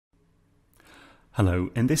Hello,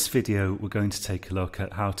 in this video we're going to take a look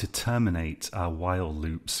at how to terminate our while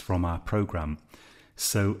loops from our program.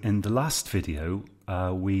 So in the last video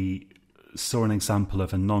we saw an example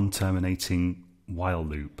of a non-terminating while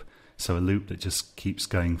loop, so a loop that just keeps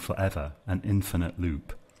going forever, an infinite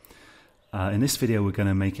loop. In this video we're going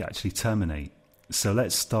to make it actually terminate. So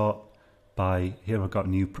let's start by, here I've got a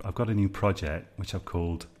new project which I've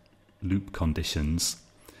called loop conditions,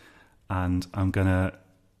 and I'm going to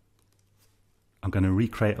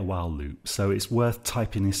recreate a while loop. So it's worth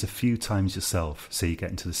typing this a few times yourself so you get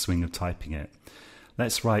into the swing of typing it.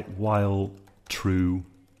 Let's write while true,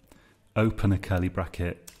 open a curly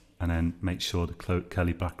bracket, and then make sure the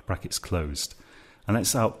curly bracket's closed. And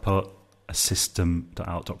let's output a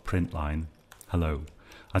system.out.println hello.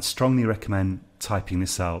 I'd strongly recommend typing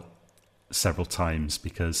this out several times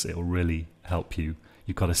because it will really help you.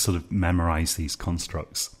 You've got to sort of memorize these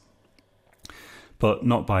constructs. But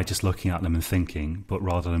not by just looking at them and thinking, but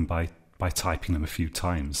rather than by typing them a few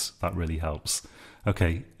times. That really helps.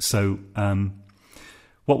 Okay, so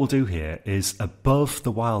what we'll do here is above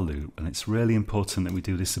the while loop, and it's really important that we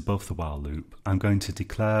do this above the while loop, I'm going to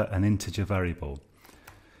declare an integer variable.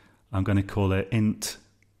 I'm going to call it int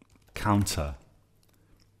counter,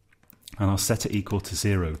 and I'll set it equal to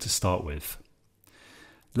 0 to start with.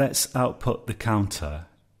 Let's output the counter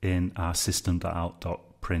in our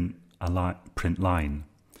system.out.println.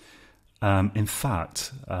 In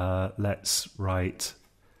fact, let's write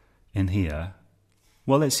in here,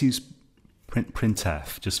 well, let's use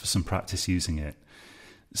printf just for some practice using it.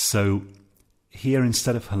 So here,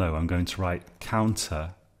 instead of hello, I'm going to write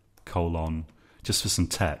counter colon just for some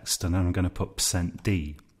text, and then I'm going to put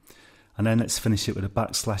 %d, and then let's finish it with a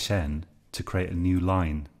 \n to create a new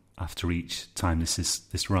line after each time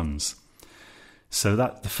this runs. So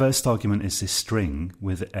that the first argument is this string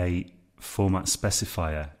with a format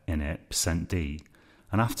specifier in it, %d,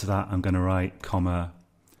 and after that I'm going to write comma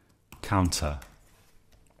counter.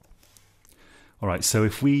 Alright, so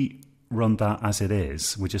if we run that as it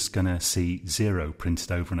is, we're just going to see 0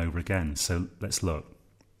 printed over and over again. So let's look.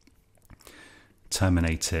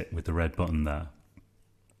 Terminate it with the red button there.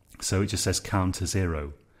 So it just says counter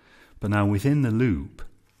 0. But now within the loop,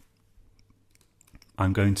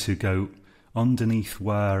 I'm going to go underneath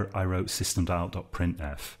where I wrote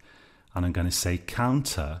system.out.printf, and I'm going to say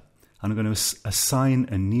counter, and I'm going to assign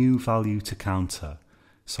a new value to counter.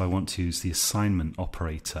 So I want to use the assignment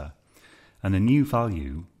operator, and the new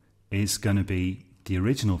value is going to be the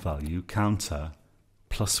original value, counter,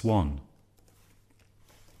 plus 1.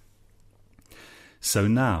 So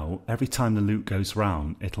now every time the loop goes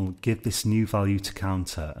round, it'll give this new value to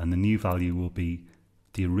counter, and the new value will be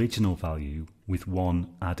the original value with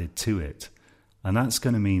 1 added to it. And that's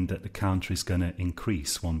going to mean that the counter is going to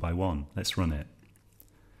increase 1 by 1. Let's run it.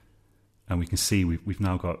 And we can see we've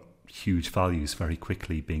now got huge values very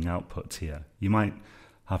quickly being output here. You might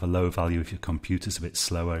have a low value if your computer's a bit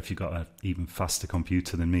slower. If you've got an even faster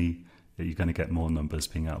computer than me, you're going to get more numbers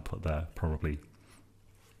being output there, probably.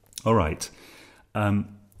 All right.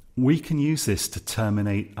 We can use this to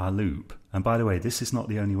terminate our loop. And by the way, this is not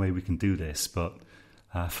the only way we can do this, but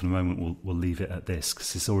for the moment we'll leave it at this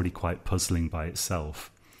because it's already quite puzzling by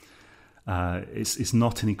itself. It's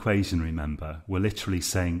not an equation, remember. We're literally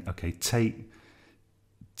saying, okay, take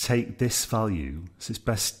this value. So it's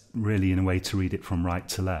best really in a way to read it from right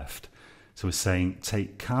to left. So we're saying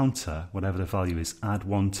take counter, whatever the value is, add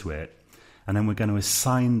 1 to it, and then we're going to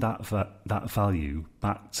assign that value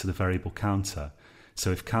back to the variable counter.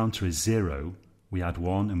 So if counter is 0, we add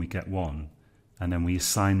 1 and we get 1, and then we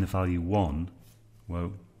assign the value 1.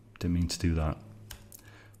 Whoa, didn't mean to do that.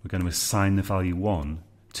 We're going to assign the value 1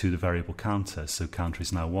 to the variable counter, so counter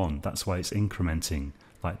is now 1. That's why it's incrementing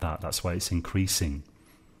like that. That's why it's increasing.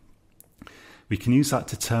 We can use that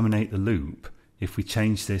to terminate the loop if we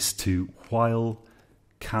change this to while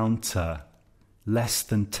counter less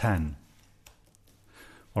than 10.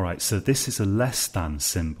 Alright, so this is a less than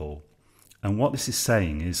symbol. And what this is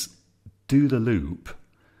saying is do the loop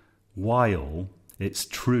while it's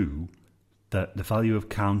true that the value of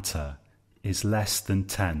counter is less than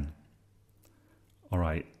 10.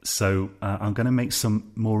 Alright, so I'm going to make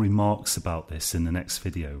some more remarks about this in the next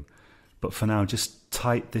video. But for now, just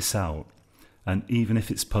type this out. And even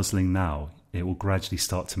if it's puzzling now, it will gradually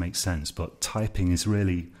start to make sense. But typing is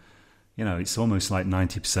really, it's almost like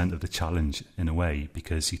 90% of the challenge in a way,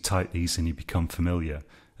 because you type these and you become familiar.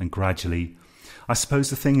 And gradually, I suppose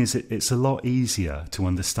the thing is, it's a lot easier to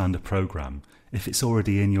understand a program if it's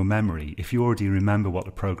already in your memory. If you already remember what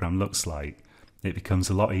the program looks like, it becomes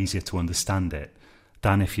a lot easier to understand it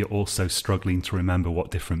than if you're also struggling to remember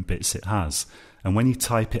what different bits it has. And when you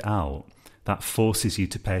type it out, that forces you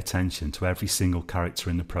to pay attention to every single character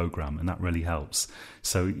in the program, and that really helps.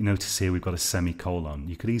 So you notice here we've got a semicolon.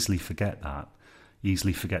 You could easily forget that,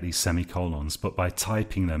 easily forget these semicolons, but by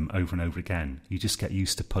typing them over and over again, you just get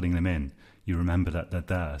used to putting them in. You remember that they're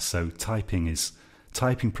there. So typing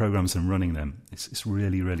programs and running them, it's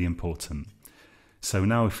really, really important. So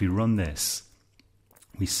now if we run this,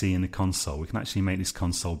 we see in the console, we can actually make this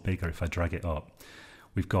console bigger if I drag it up.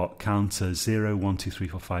 We've got counter 0, 1, 2, 3,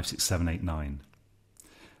 4, 5, 6, 7, 8, 9.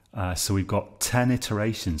 So we've got 10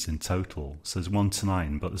 iterations in total. So there's 1 to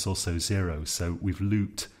 9, but there's also 0. So we've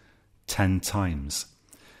looped 10 times.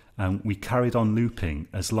 We carried on looping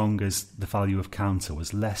as long as the value of counter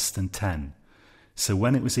was less than 10. So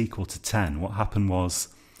when it was equal to 10, what happened was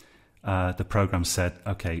the program said,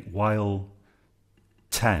 okay, while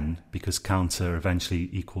 10, because counter eventually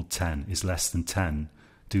equaled 10, is less than 10,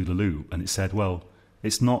 do the loop. And it said, well,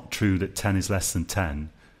 it's not true that 10 is less than 10,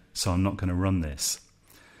 so I'm not going to run this.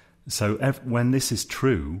 So when this is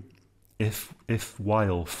true, if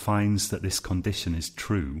while finds that this condition is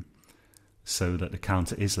true, so that the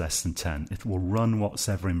counter is less than 10, it will run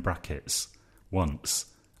whatever in brackets once,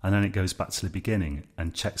 and then it goes back to the beginning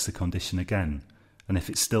and checks the condition again. And if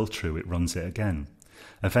it's still true, it runs it again.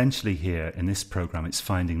 Eventually here in this program, it's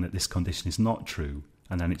finding that this condition is not true,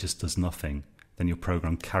 and then it just does nothing. Then your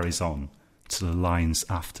program carries on to the lines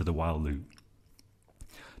after the while loop.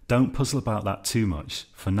 Don't puzzle about that too much.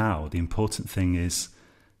 For now, the important thing is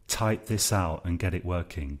type this out and get it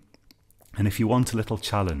working. And if you want a little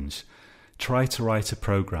challenge, try to write a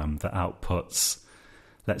program that outputs,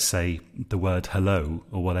 let's say, the word hello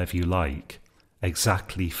or whatever you like,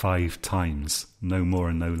 exactly 5 times, no more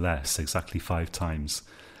and no less, exactly 5 times.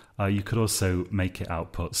 You could also make it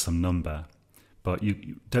output some number, but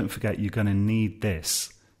you don't forget you're going to need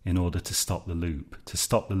this in order to stop the loop. To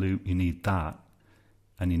stop the loop, you need that,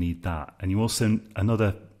 and you need that. And you also,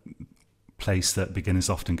 another place that beginners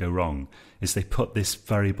often go wrong is they put this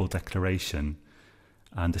variable declaration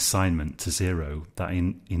and assignment to 0, that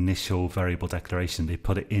initial variable declaration, they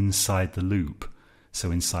put it inside the loop, so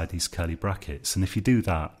inside these curly brackets. And if you do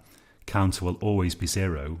that, counter will always be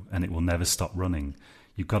 0 and it will never stop running.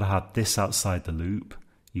 You've got to have this outside the loop,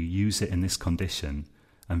 you use it in this condition,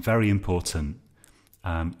 and very important,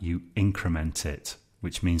 you increment it,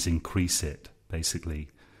 which means increase it, basically,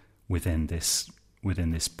 within this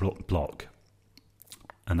block.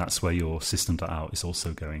 And that's where your system.out is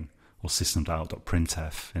also going, or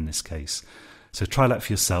system.out.printf in this case. So try that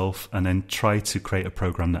for yourself, and then try to create a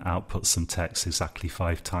program that outputs some text exactly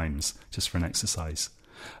 5 times, just for an exercise.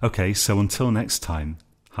 Okay, so until next time,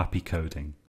 happy coding.